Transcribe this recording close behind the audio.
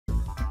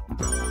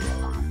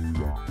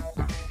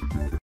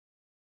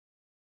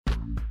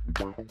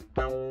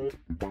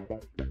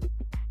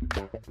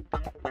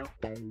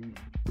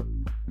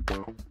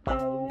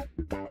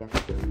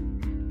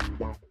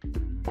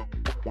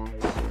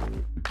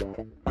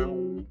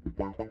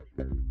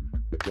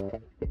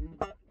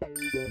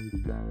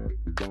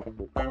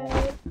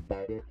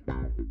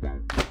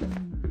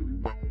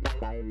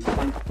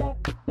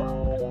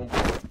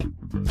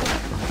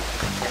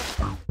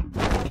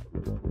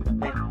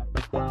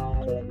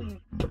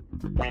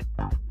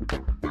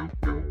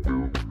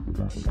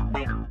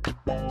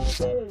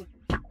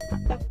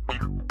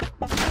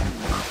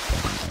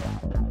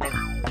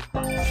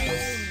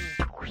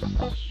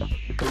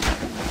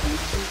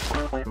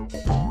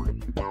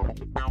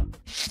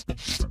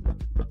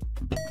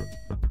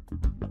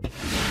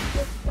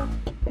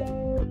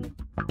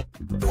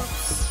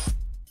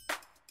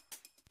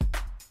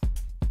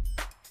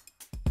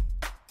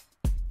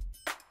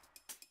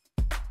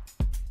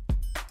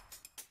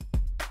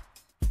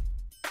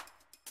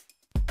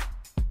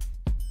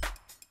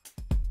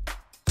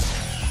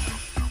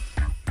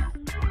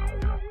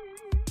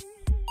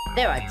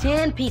There are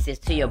 10 pieces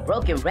to your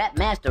broken Rat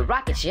Master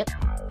rocket ship.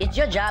 It's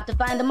your job to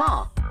find them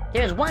all.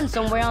 There's one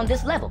somewhere on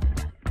this level.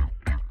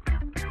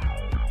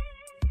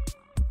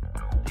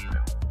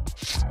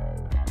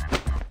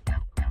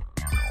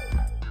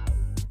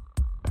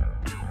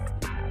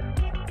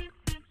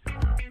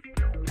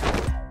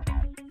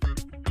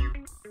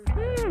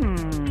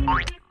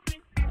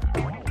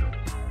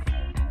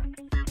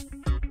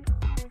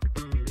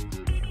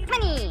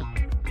 Money!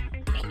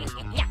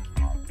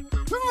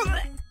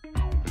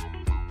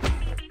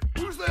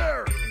 Who's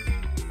there?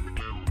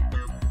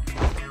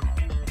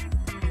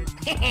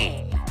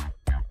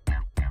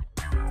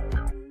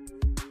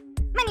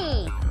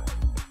 Money!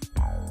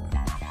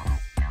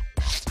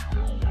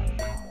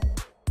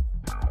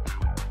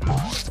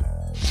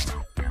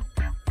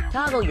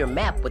 Toggle your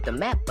map with the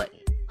map button.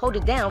 Hold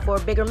it down for a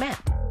bigger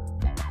map.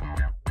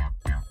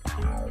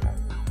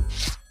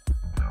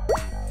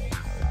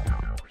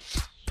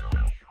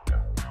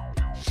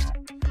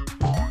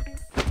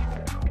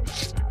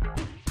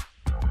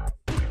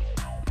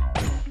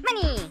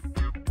 Money!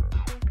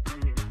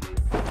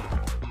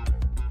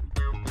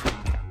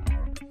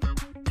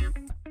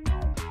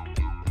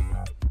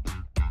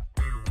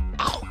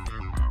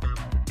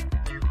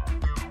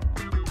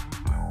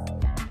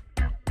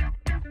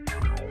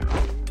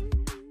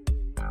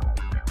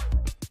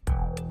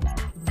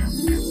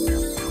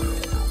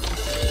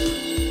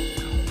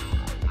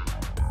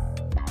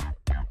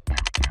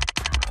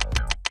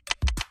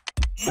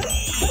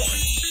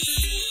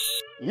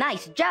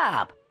 Nice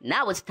job!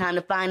 Now it's time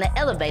to find the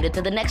elevator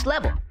to the next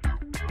level.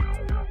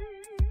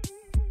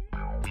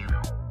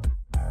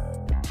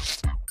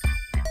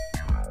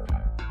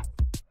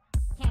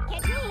 Can't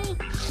catch me!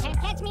 Can't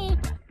catch me!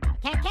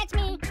 Can't catch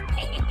me!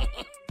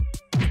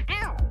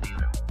 Ow!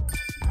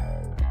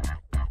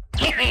 I'm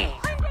getting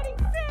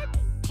sick!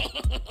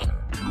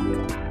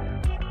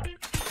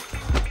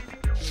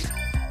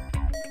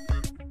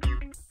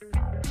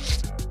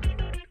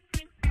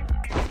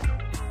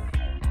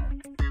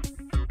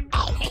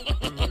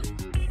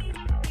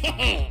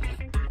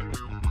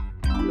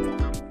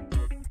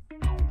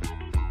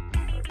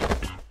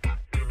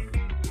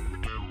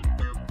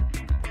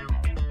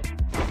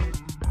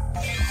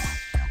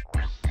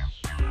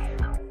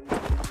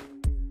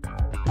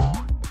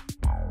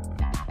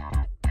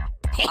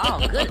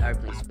 Oh, good,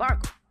 Earthling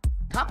Sparkle.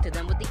 Talk to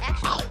them with the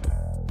action button.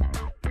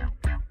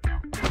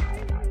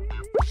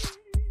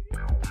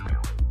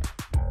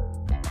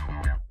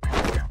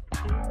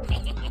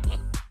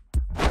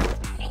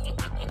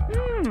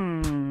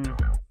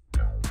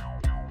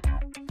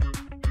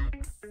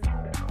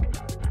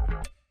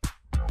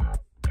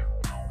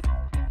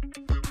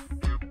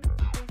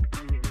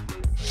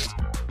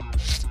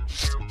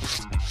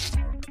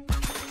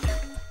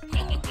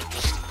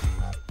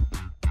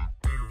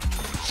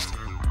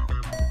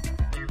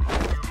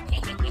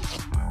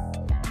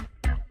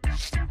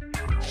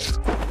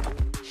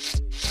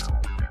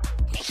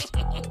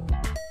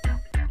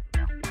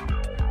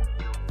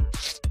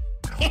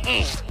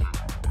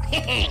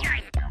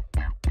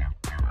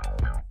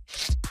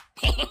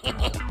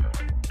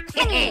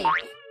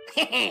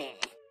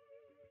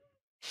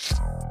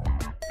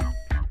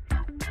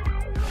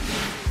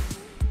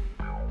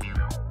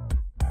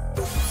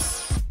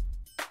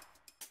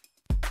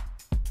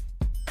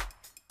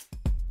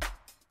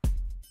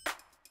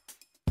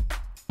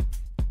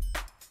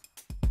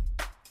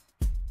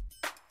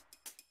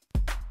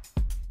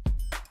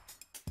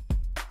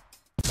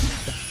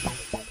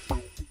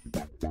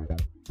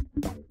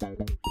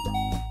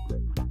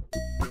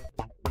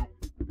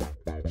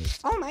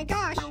 Oh my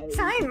gosh,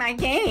 sign my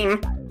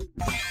game.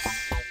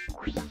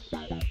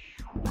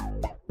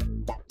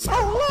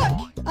 Oh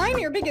look, I'm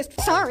your biggest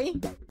sorry.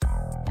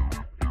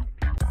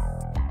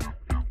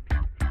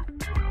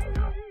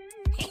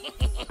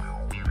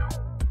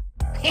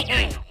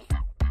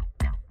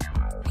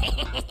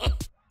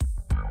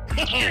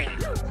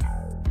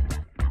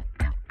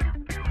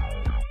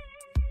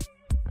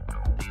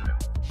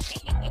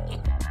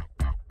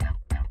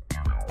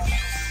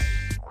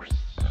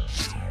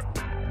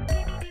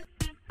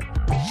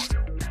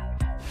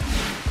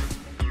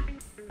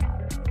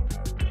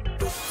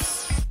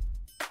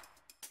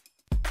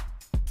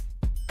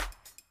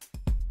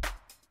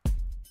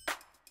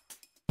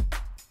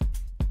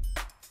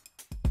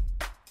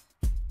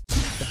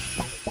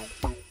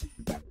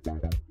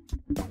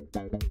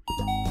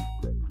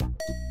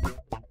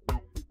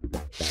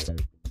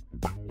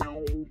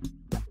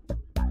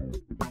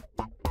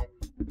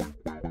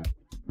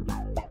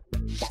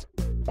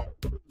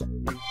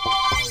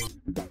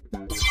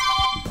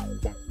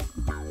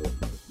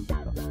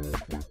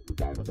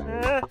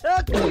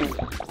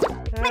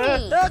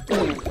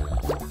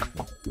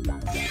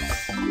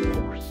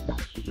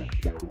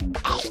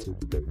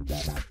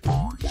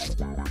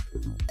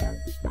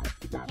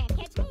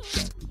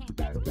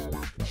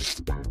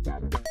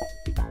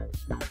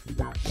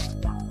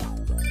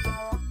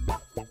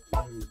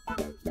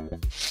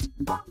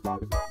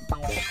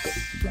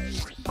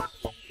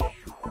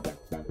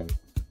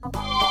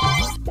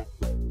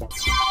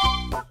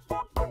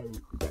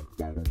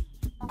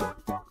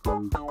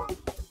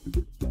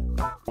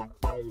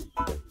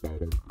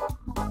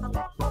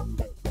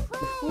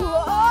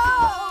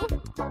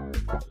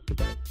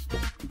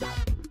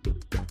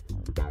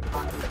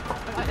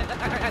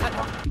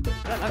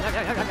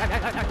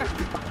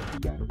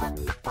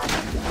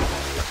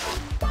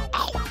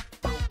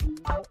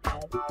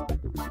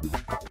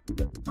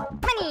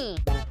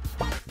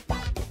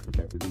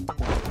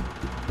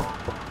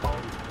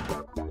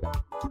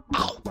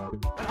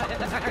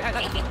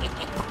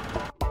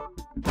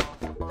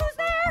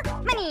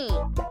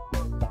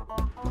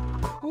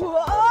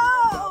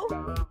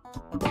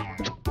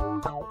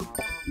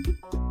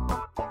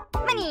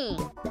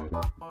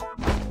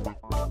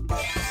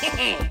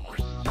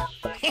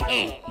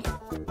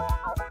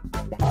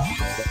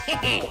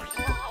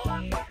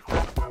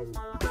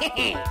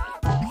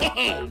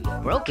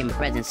 Broken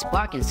presents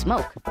spark and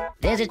smoke.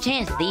 There's a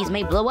chance these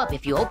may blow up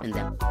if you open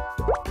them.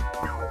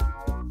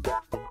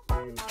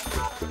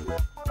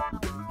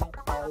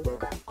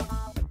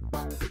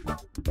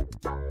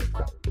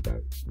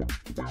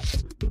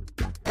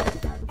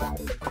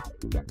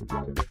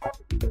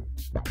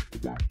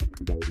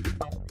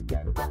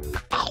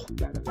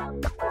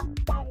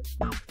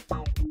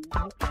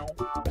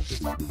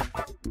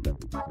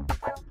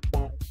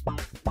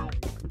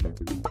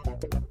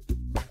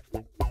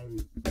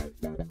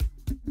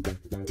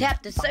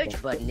 Tap the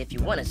search button if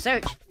you want to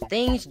search.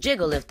 Things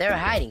jiggle if they're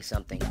hiding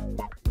something.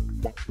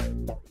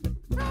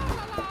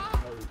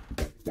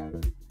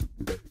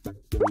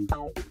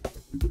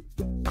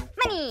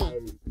 Money!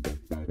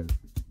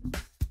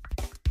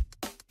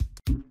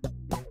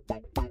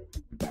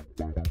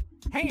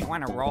 Hey, you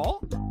wanna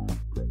roll?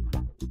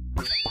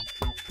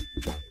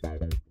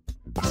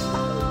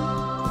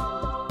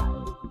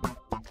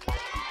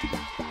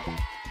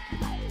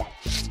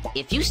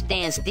 If you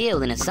stand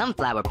still in a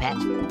sunflower patch,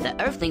 the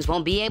earthlings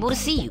won't be able to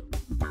see you.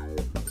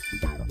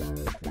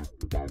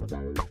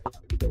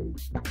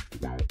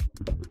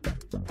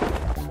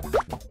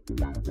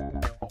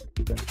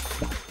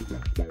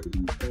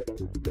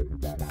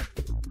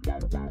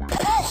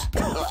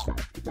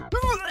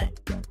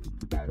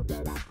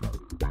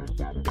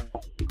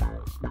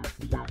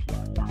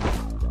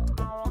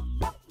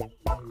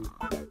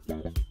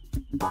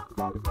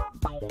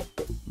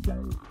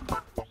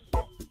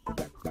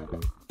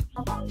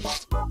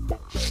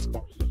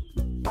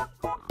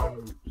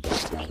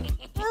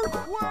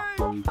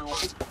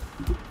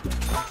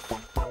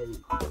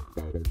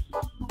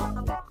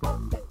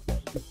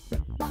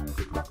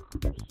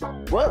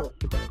 Whoa!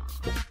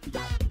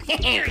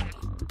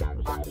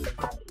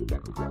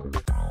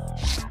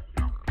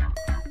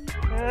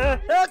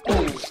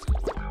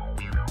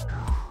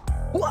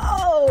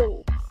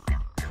 Whoa!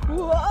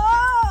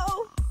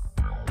 Whoa!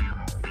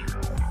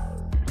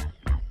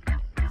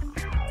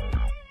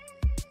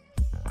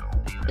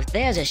 If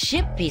there's a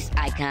ship piece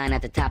icon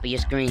at the top of your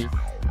screen,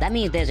 that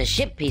means there's a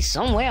ship piece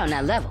somewhere on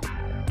that level.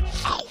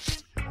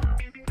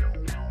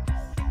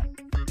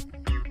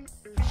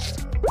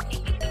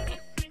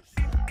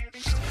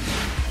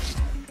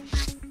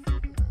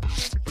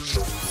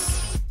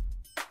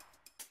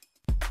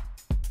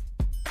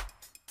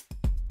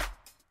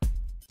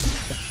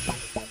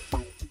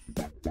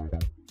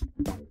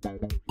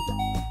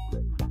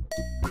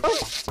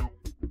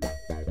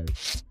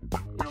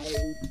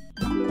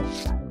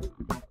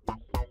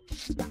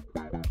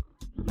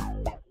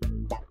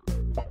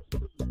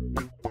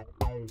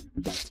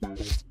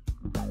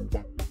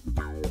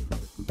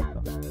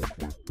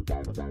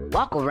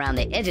 Walk around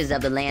the edges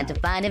of the land to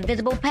find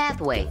invisible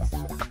pathways.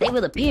 They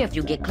will appear if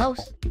you get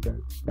close.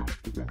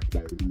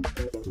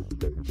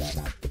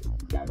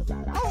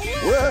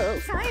 Whoa!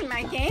 Sorry,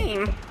 my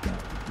game.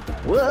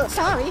 Whoa!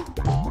 Sorry.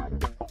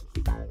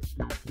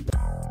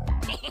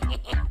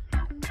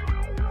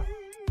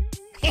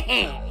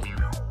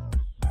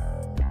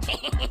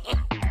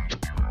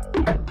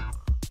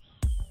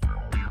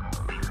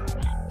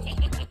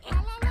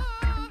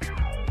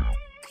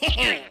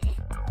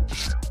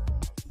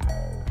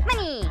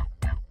 Money!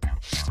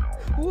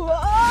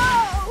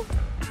 Whoa!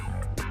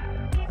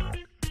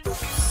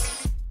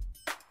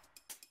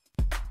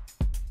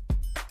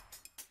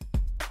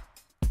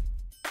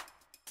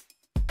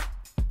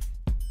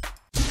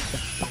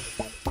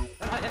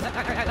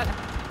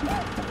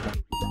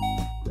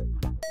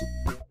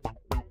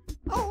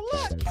 Oh,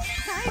 look!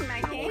 Sorry,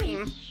 my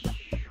game.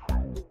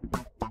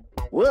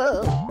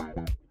 Whoa!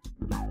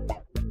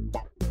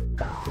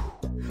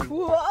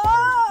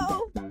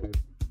 Whoa!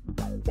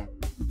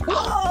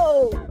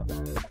 Whoa!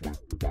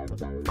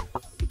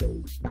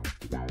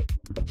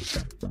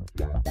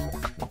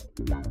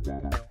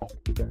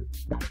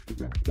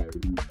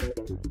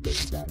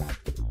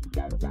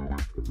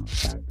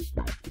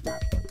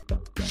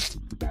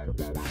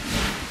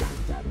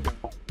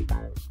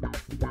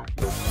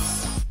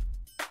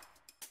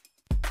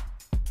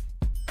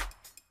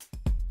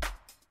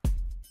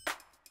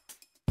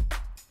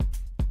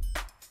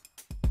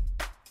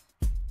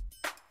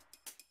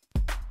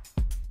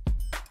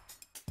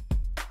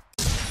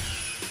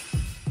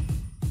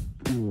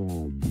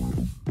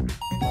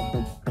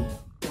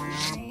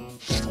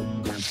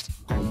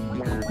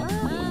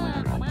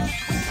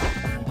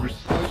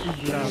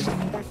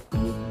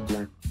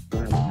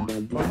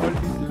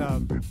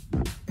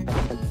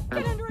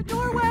 Get under a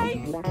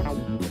doorway!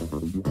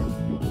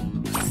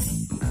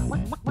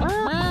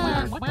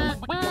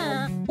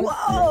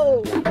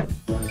 Whoa!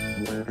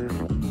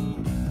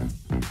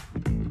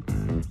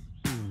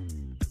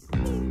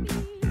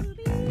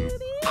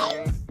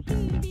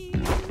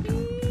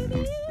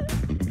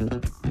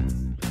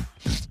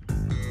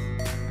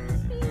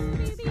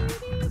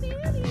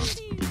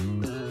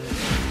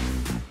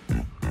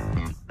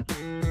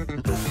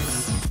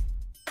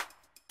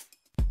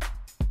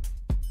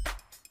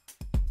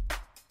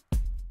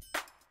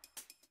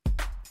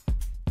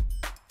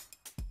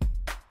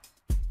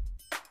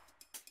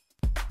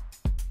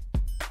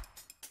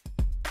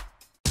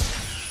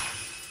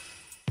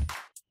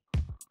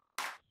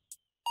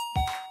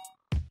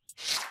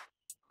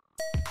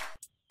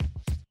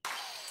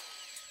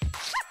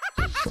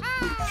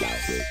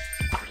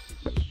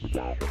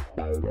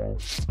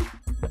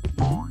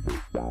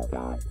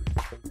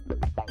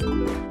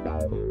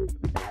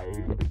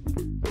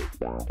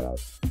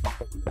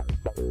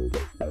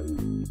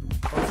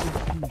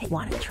 They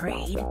want to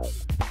trade.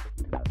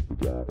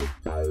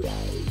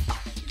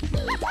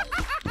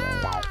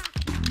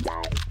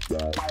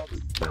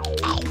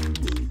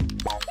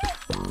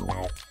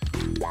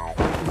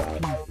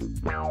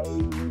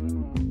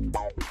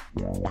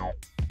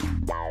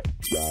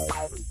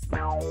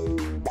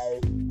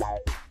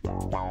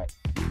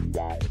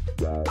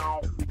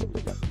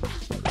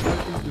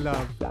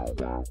 Love.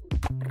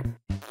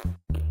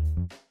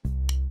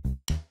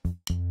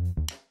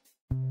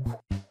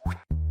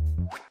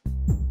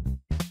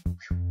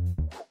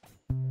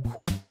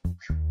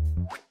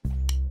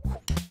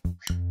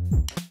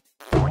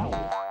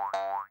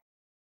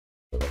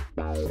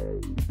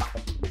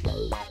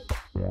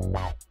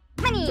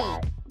 Money!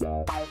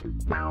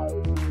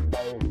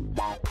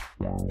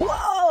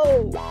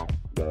 Whoa!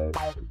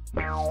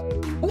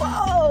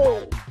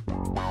 Whoa!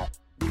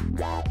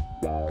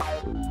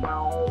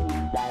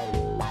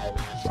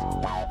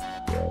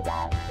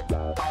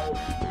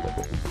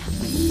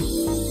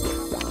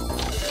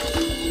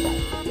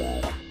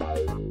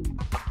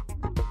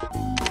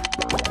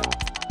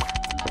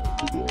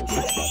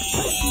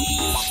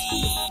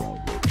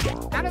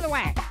 Out of the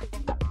way.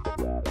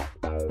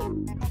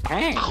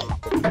 Hey!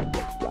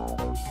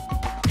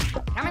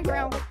 Coming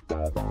through.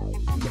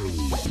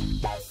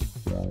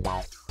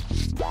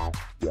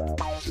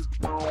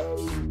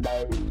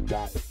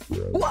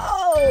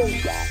 Whoa!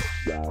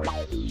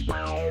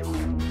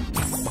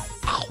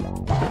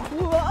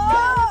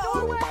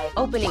 Whoa!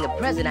 Opening a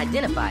present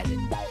identifies it.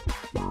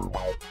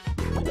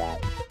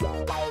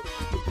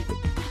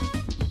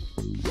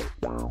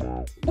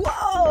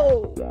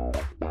 Whoa!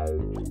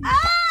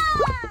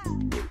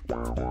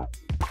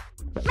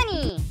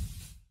 Money!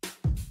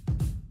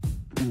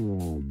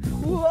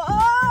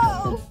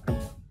 Whoa!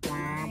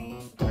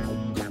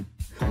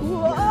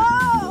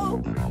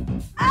 Whoa!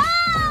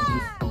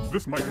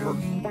 This might hurt.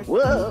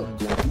 Whoa!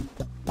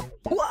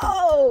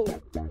 Whoa!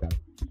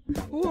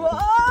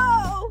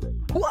 Whoa!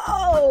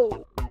 Whoa!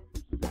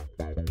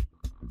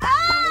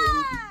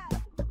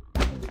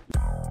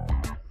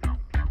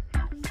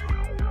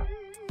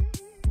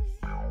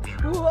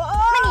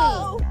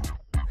 Whoa!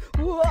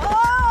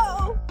 Whoa!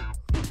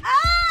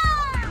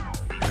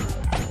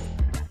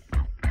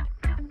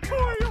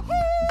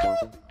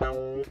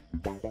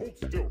 Hold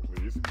still,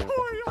 please.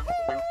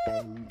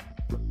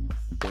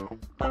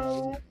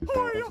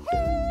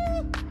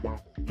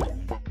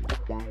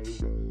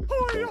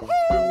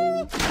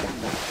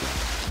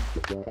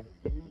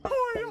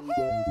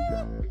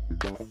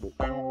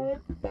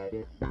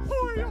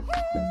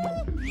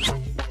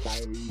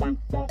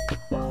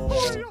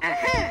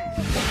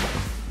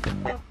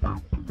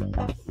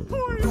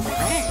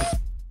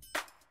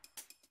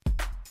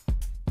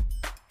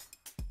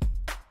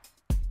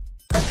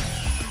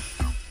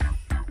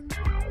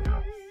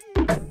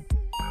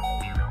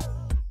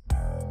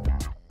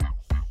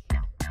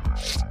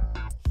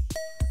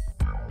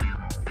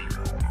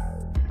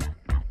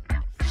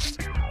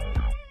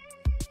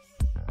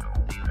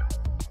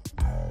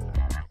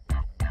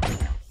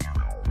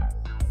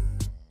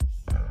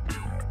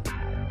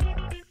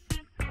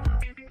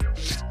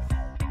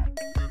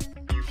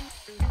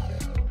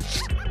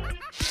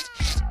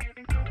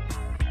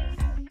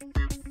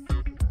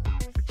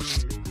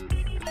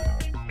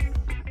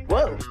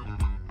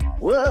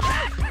 Whoa.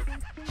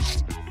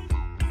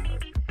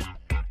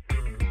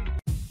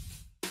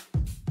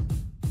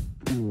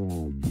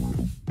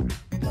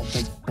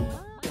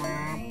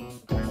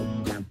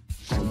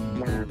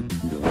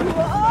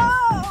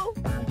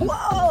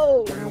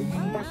 Whoa!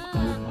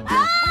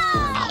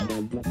 Ah!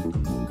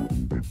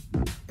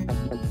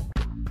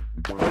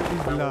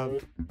 Is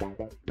loved.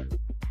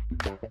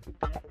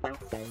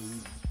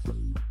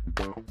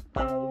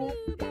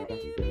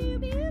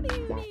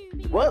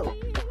 Whoa.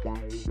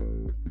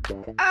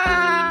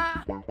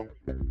 Ah!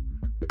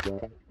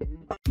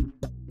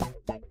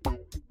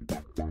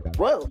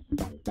 Whoa.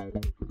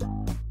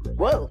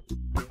 Whoa.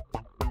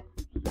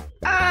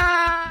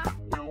 Ah!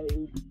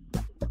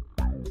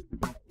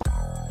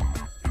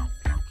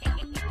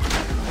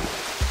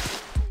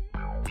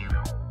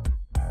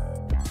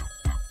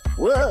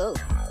 Whoa.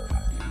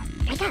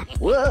 Wake up.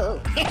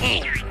 Whoa.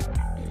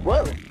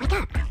 Whoa. Wake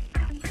up.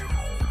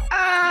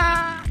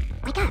 Ah!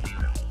 Wake up.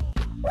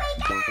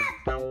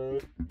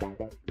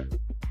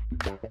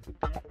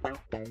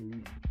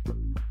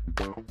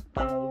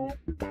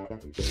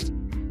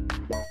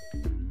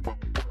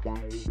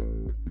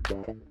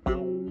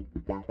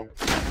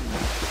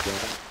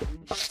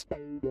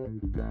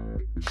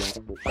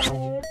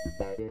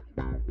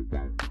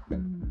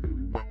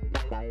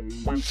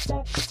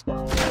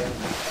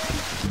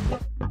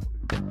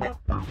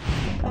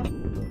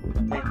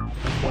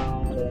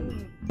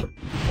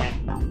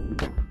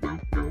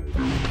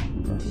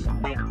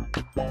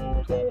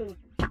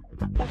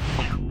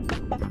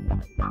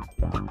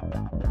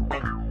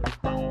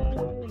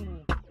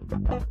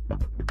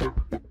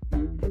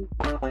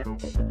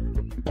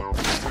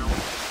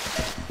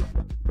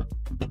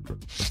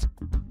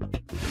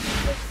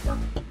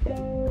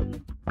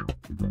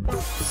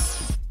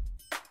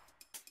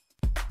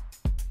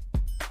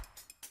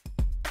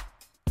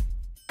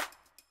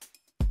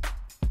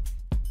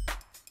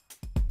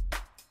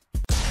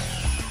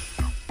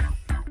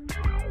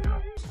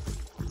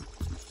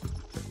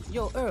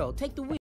 Yo, Earl, take the wheel.